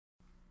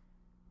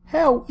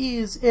How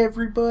is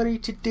everybody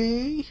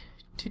today?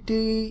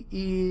 Today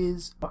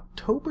is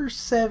October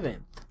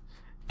 7th,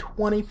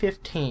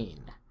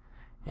 2015.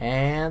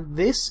 And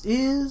this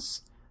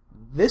is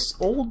This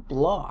Old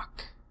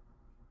Block.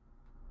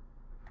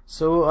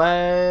 So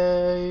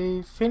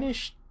I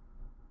finished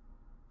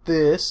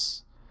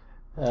this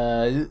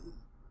with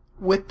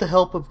the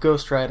help of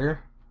Ghost Rider.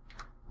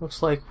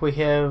 Looks like we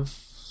have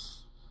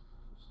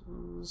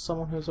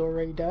someone who's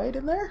already died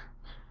in there.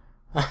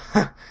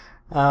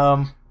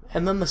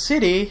 And then the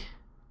city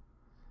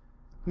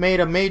made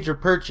a major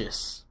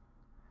purchase.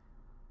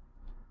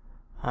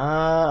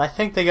 I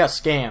think they got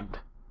scammed.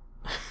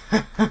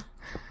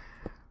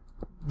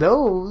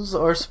 Those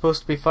are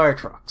supposed to be fire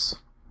trucks.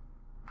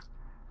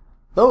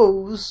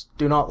 Those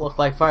do not look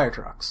like fire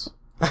trucks.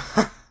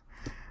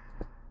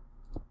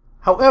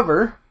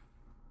 However,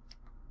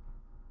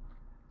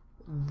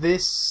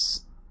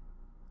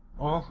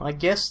 well, I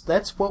guess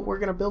that's what we're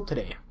going to build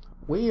today.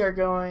 We are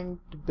going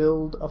to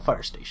build a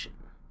fire station.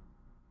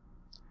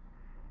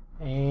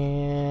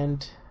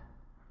 And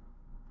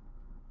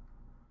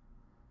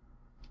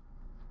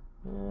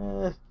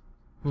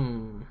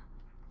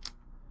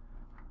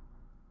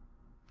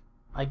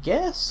I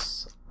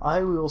guess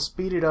I will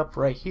speed it up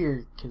right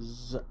here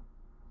because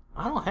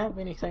I don't have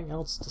anything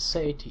else to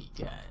say to you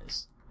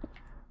guys.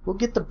 We'll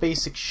get the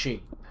basic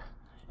shape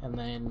and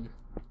then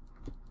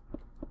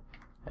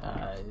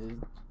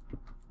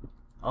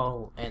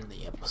I'll end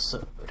the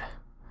episode.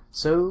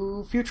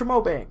 So, future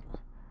Mobang.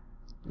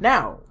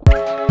 Now!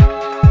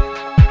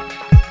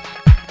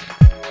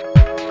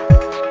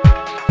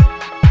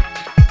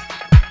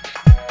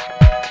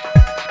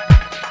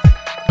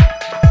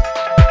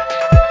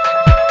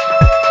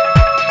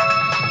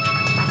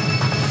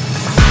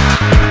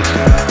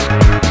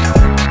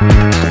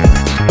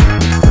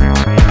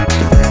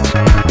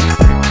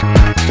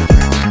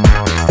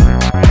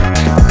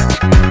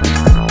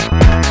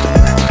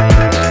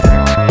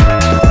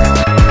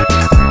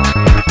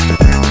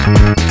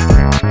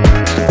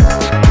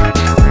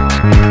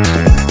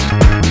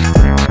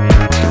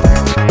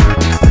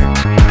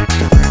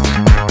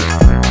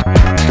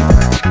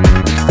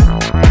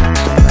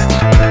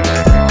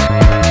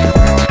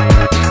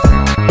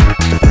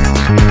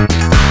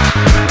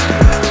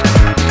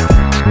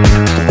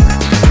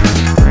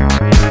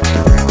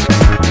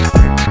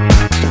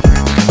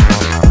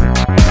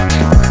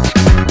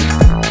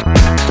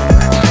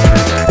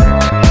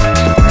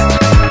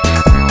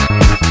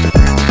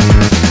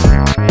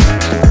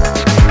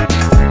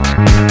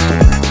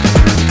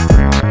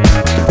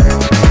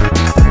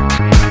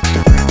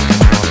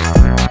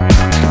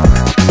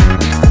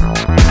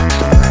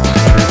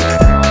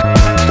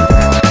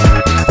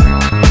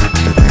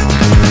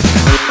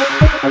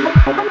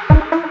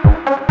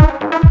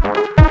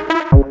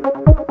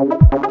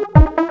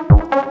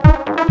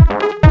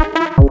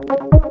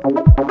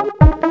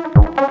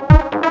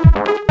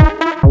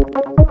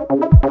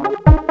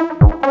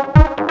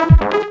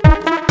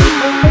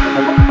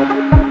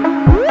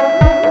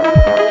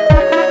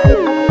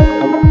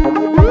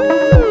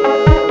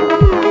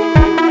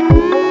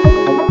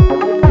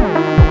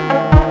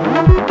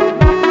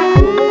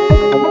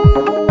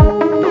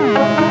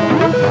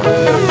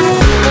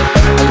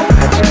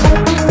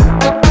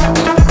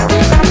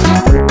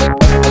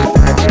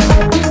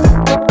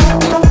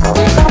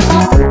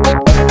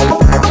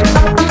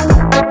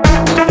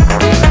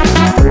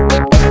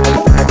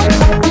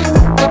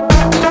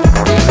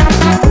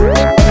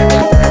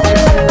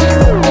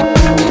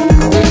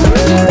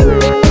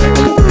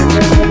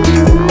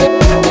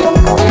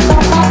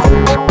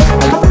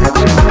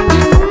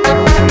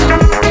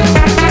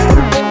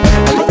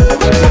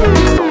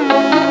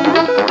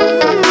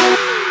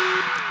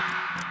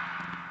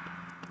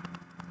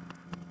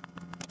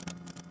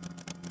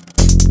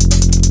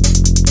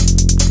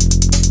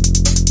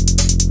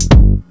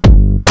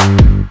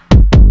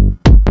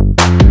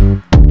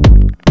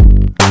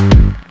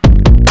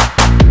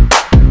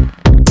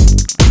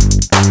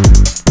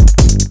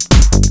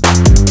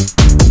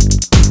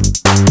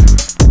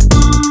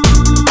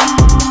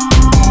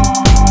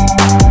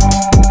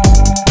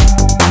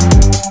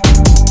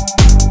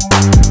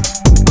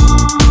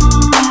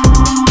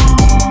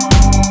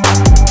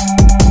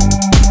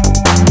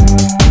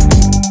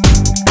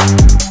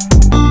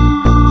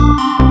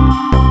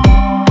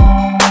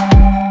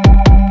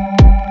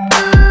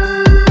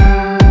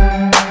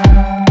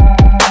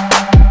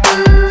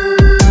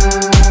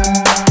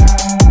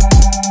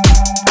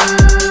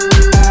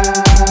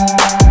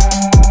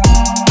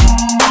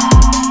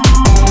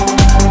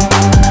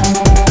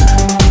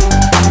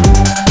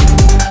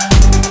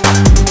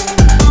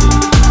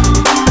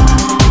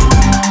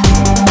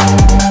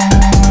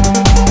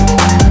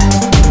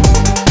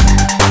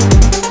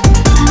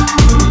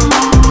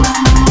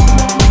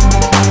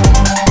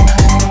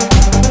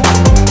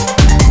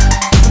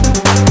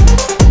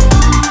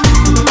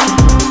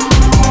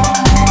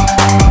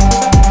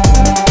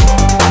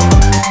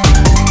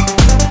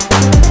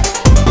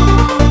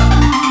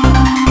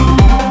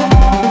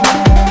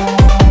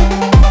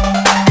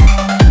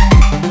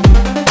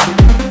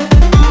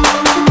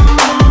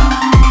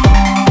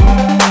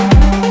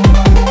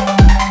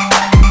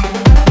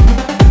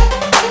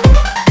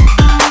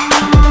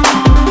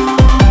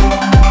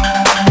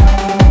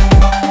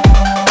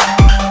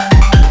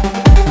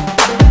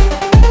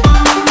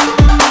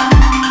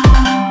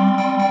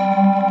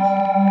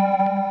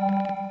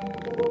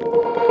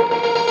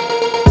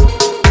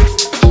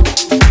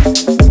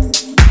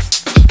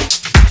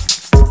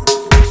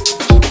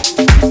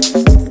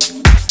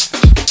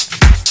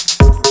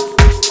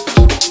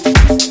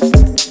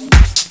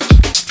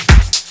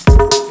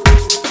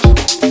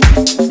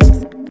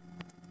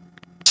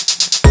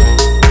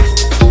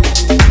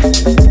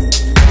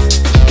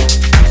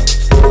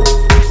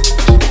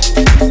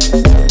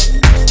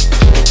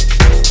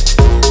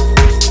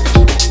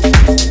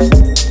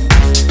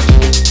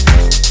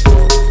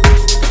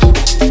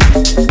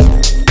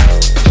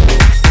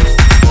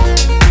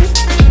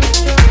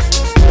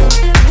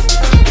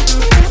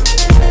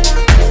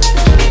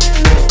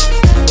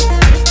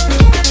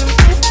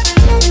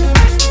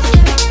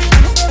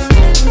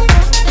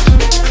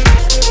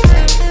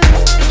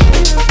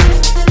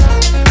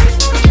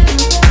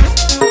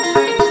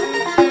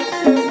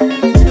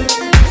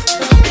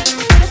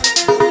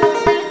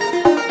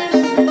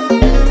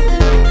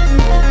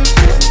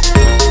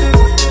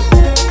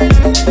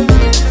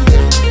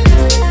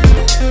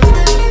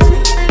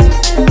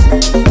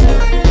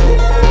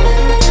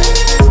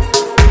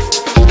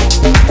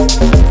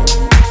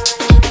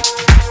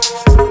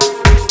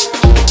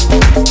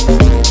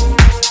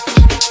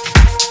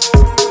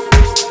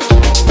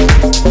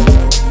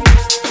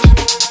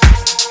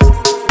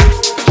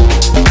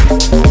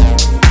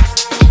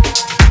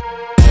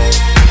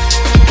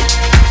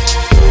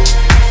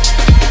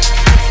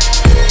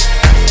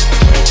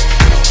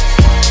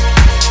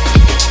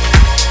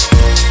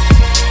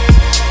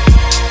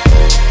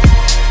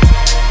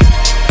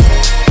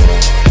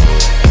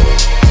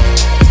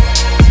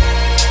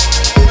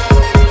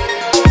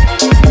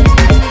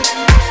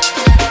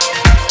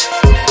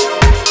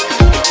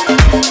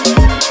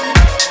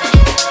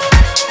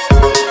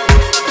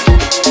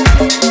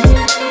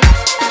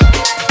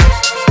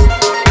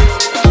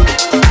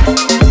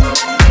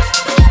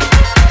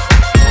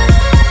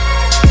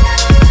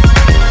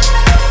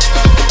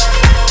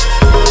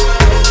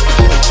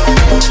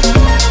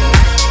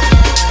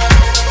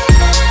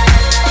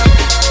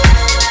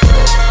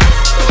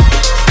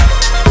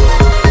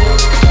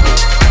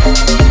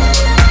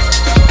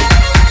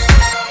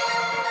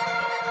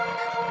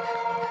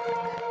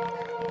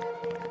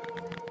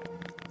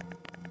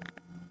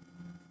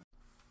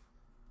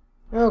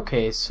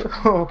 Okay,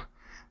 so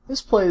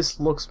this place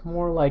looks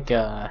more like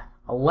a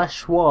Les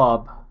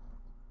Schwab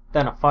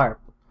than a fire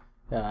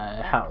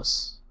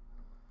house.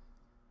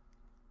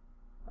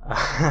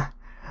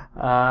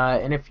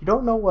 And if you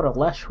don't know what a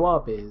Les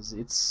Schwab is,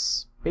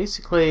 it's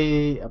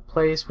basically a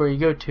place where you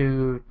go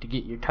to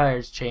get your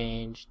tires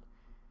changed.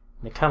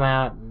 And they come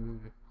out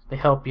and they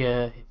help you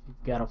if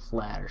you've got a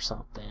flat or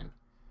something.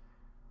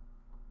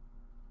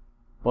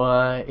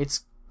 But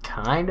it's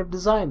kind of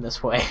designed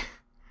this way.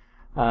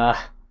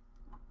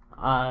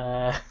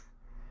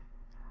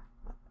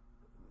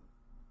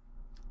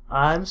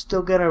 I'm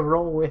still gonna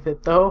roll with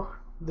it though.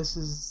 This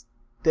is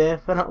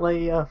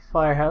definitely a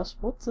firehouse.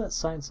 What's that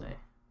sign say?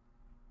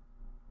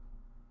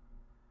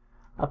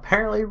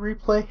 Apparently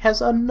Replay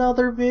has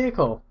another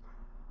vehicle.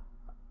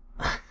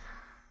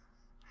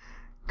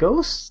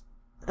 Ghost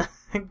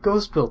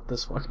built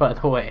this one, by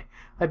the way.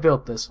 I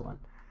built this one.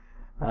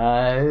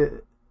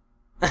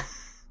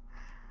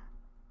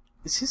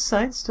 Is his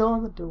sign still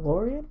on the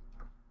DeLorean?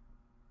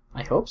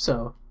 I hope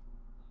so.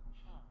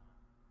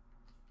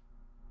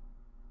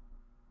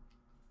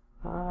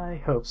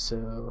 I hope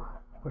so.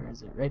 Where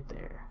is it? Right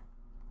there.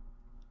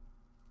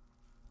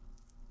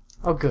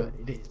 Oh good,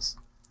 it is.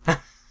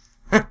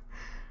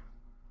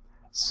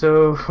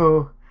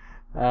 So,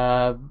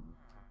 I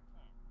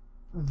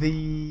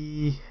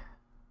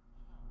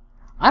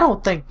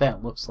don't think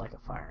that looks like a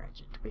fire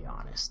engine, to be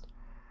honest.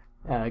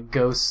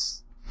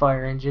 Ghost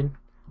fire engine.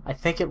 I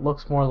think it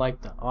looks more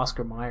like the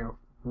Oscar Mayer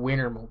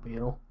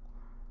Wintermobile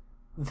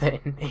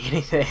than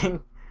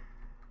anything.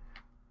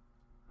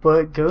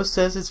 But Ghost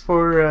says it's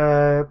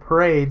for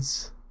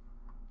parades,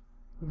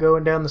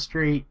 going down the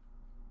street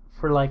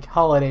for like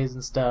holidays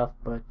and stuff.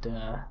 But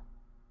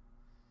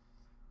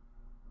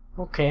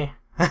okay.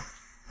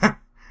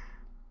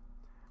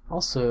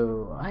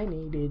 Also, I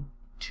needed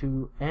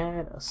to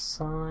add a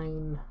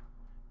sign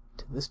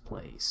to this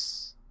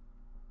place.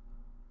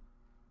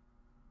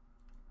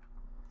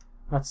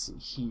 Let's see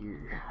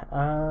here.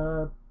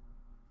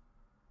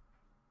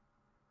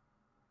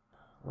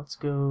 Let's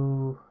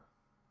go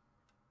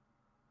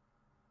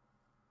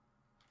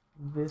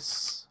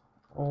this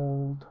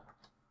old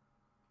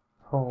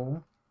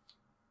home.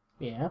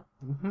 Yeah,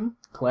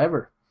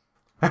 clever.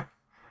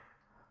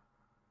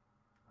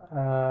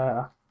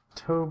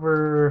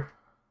 October,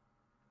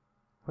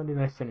 when did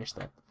I finish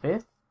that? The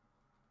 5th?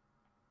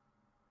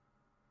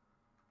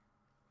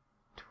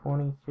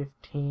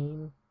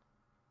 2015.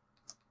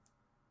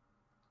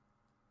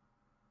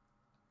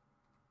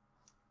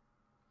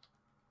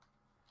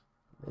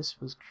 This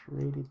was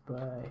created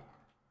by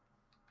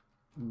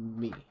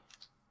me.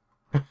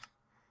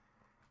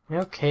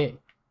 Okay.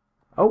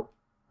 Oh,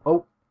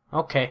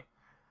 okay.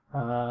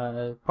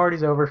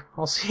 Party's over.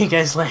 I'll see you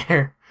guys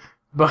later.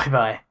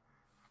 Bye-bye.